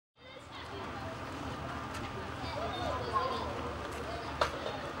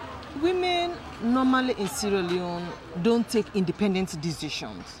Women normally in Sierra Leone don't take independent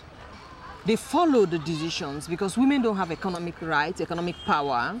decisions. They follow the decisions because women don't have economic rights, economic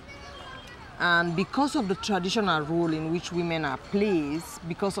power. And because of the traditional role in which women are placed,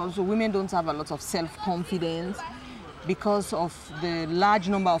 because also women don't have a lot of self-confidence, because of the large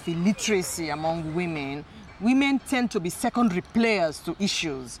number of illiteracy among women, women tend to be secondary players to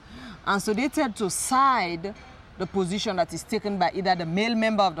issues. And so they tend to side the position that is taken by either the male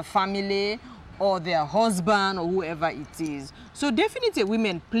member of the family or their husband or whoever it is. So definitely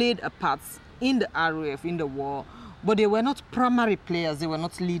women played a part in the RAF, in the war, but they were not primary players, they were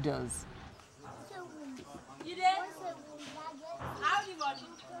not leaders.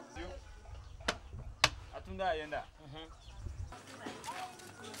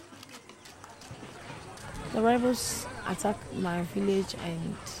 The rebels attacked my village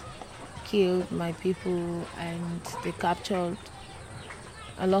and killed my people, and they captured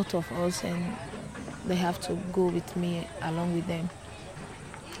a lot of us, and they have to go with me along with them.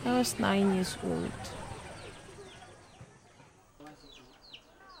 I was 9 years old.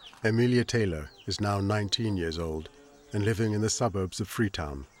 Emilia Taylor is now 19 years old and living in the suburbs of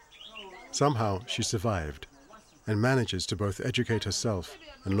Freetown. Somehow she survived and manages to both educate herself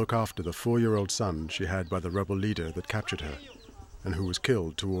and look after the 4-year-old son she had by the rebel leader that captured her and who was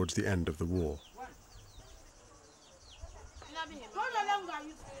killed towards the end of the war.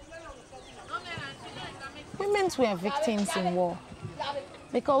 Women were victims in war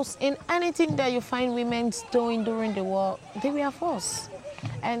because in anything that you find women doing during the war, they were forced.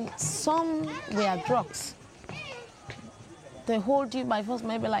 And some were drugs. They hold you by force,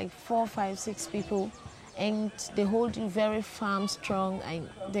 maybe like 4, 5, 6 people, and they hold you very firm, strong, and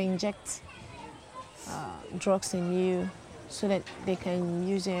they inject drugs in you so that they can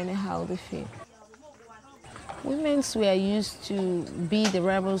use it anyhow they feel. Women were used to be the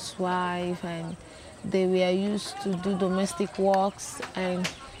rebel's wife, and they were used to do domestic works, and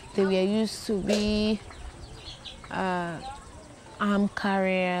they were used to be armed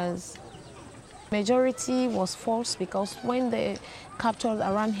carriers. Majority was forced because when they captured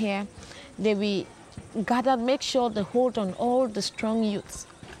around here, they will gather, make sure they hold on all the strong youths.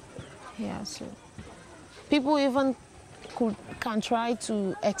 Yeah, so people even can try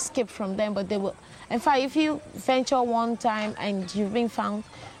to escape from them, but they will. In fact, if you venture one time and you've been found,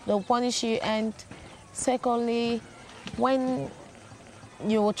 they'll punish you. And secondly, when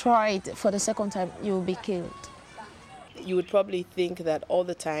you will try it for the second time, you will be killed. You would probably think that all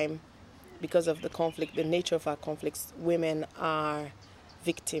the time, because of the conflict, the nature of our conflicts, women are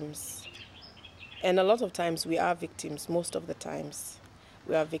victims. And a lot of times we are victims, most of the times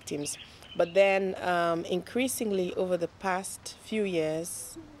we are victims. But then increasingly over the past few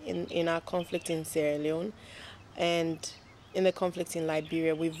years in our conflict in Sierra Leone and in the conflict in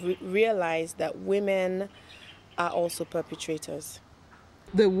Liberia, we've realized that women are also perpetrators.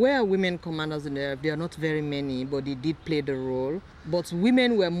 There were women commanders in there. There are not very many, but they did play the role. But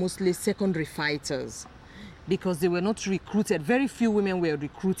women were mostly secondary fighters because they were not recruited. Very few women were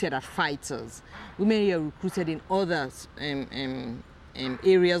recruited as fighters. Women were recruited in other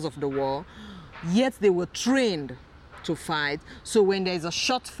areas of the war, yet they were trained to fight. So when there is a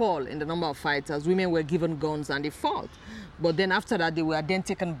shortfall in the number of fighters, women were given guns and they fought. But then after that, they were then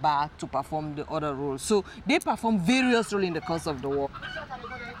taken back to perform the other roles. So they performed various roles in the course of the war.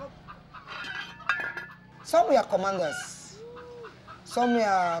 Some were commanders. Some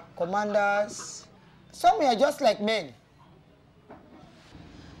were commanders. Some were just like men.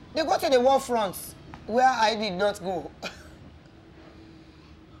 They go to the war fronts where I did not go.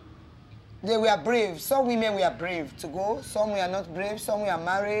 They were brave. Some women were brave to go. Some were not brave. Some were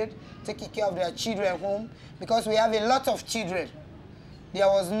married, taking care of their children at home. Because we have a lot of children. There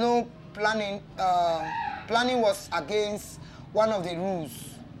was no planning. Planning was against one of the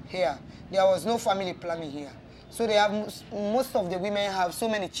rules here. There was no family planning here. So they have most of the women have so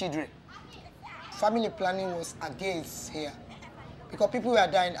many children. Family planning was against here. Because people were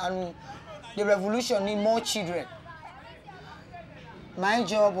dying and the revolution need more children. My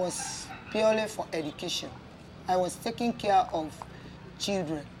job was purely for education. I was taking care of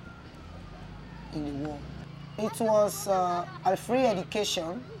children in the war. It was a free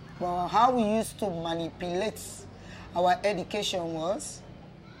education, but how we used to manipulate our education was,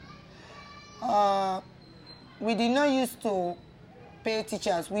 we did not used to pay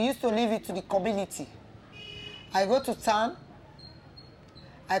teachers. We used to leave it to the community. I go to town,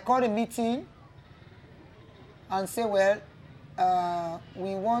 I call a meeting and say, well,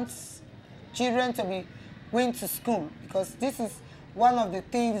 we want children to be going to school because this is one of the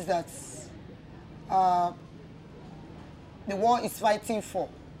things that the war is fighting for.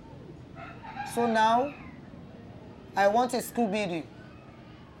 So now, I want a Scooby-Doo.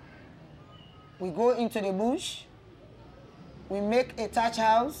 We go into the bush, we make a thatch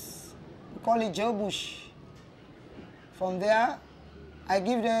house, we call it Joe Bush. From there, I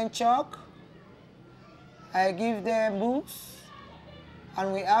give them chalk, I give them boots,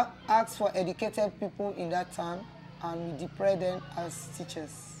 and we ask for educated people in that town, and we deploy them as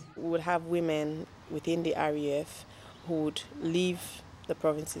teachers. We would have women within the RAF who would leave the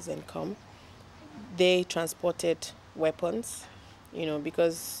provinces and come. They transported weapons, you know,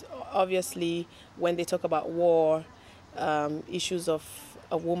 because obviously when they talk about war, issues of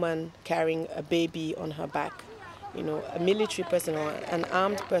a woman carrying a baby on her back, you know, a military person or an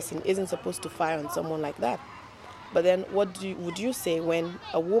armed person isn't supposed to fire on someone like that. But then what would you say when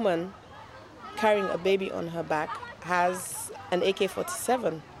a woman carrying a baby on her back has an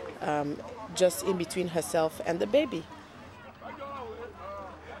AK-47 just in between herself and the baby?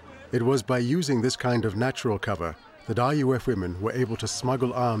 It was by using this kind of natural cover that RUF women were able to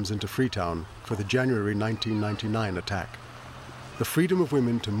smuggle arms into Freetown for the January 1999 attack. The freedom of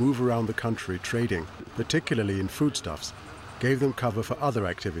women to move around the country trading, particularly in foodstuffs, gave them cover for other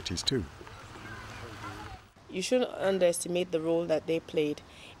activities too. You shouldn't underestimate the role that they played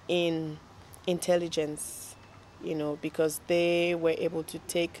in intelligence, you know, because they were able to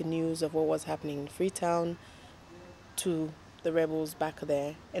take news of what was happening in Freetown to the rebels back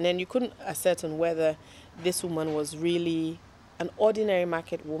there. And then you couldn't ascertain whether this woman was really an ordinary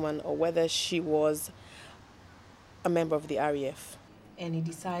market woman or whether she was a member of the RAF. And he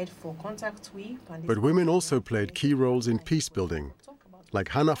decided for contact with. But women also played key roles in peace building, like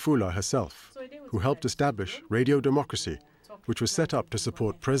Hannah Fuller herself, who helped establish Radio Democracy, which was set up to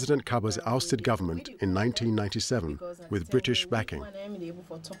support President Kaba's ousted government in 1997 with British backing.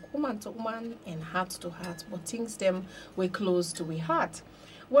 And heart to heart, but things them were close to our heart.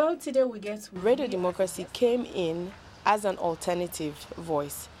 Well, today we get Radio Democracy came in as an alternative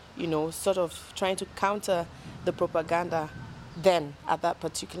voice, you know, sort of trying to counter the propaganda then at that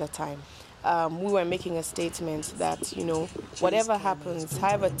particular time. We were making a statement that, you know, whatever happens,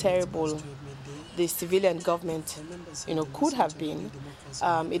 however terrible the civilian government, you know, could have been,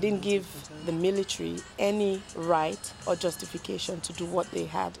 it didn't give the military any right or justification to do what they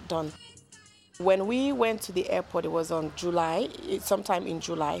had done. When we went to the airport, it was on sometime in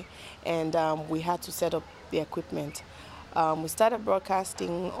July, and we had to set up the equipment. We started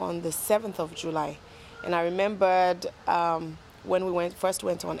broadcasting on the 7th of July, and I remembered when we first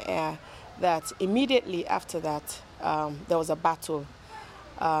went on air that immediately after that there was a battle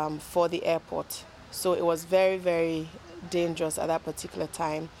for the airport. So it was very, very dangerous at that particular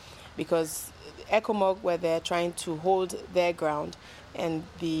time because ECOMOG were there trying to hold their ground, and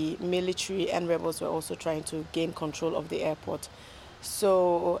the military and rebels were also trying to gain control of the airport.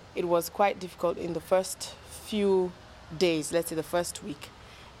 So it was quite difficult in the first few days, let's say the first week.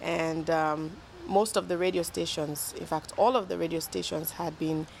 And most of the radio stations, in fact, all of the radio stations had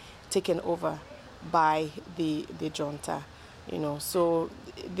been taken over by the junta, you know. So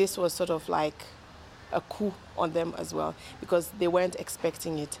this was sort of like a coup on them as well because they weren't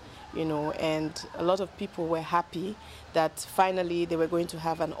expecting it, you know, and a lot of people were happy that finally they were going to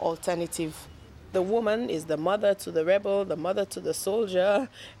have an alternative. The woman is the mother to the rebel, the mother to the soldier,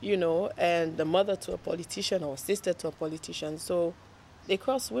 you know, and the mother to a politician or sister to a politician. So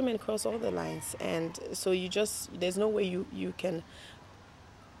women cross all the lines, and so there's no way you can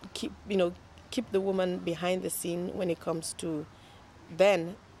keep the woman behind the scene when it comes to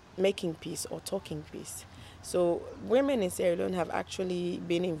then making peace or talking peace. So women in Sierra Leone have actually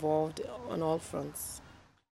been involved on all fronts.